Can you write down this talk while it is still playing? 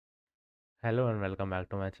Hello and welcome back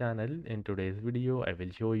to my channel. In today's video, I will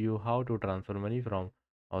show you how to transfer money from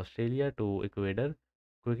Australia to Ecuador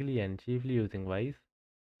quickly and cheaply using Wise.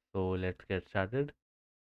 So let's get started.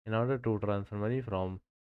 In order to transfer money from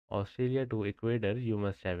Australia to Ecuador, you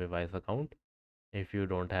must have a Wise account. If you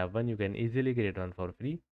don't have one, you can easily create one for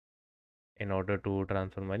free. In order to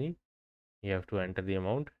transfer money, you have to enter the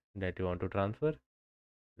amount that you want to transfer.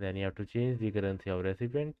 Then you have to change the currency of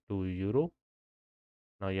recipient to Euro.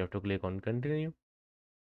 Now you have to click on continue.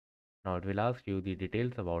 Now it will ask you the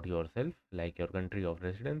details about yourself, like your country of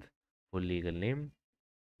residence, full legal name,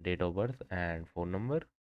 date of birth, and phone number.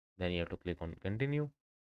 Then you have to click on continue.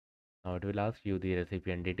 Now it will ask you the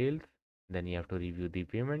recipient details. Then you have to review the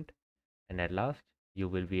payment, and at last you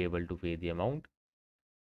will be able to pay the amount.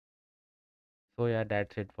 So yeah,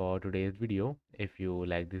 that's it for today's video. If you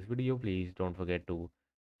like this video, please don't forget to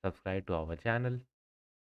subscribe to our channel.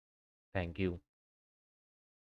 Thank you.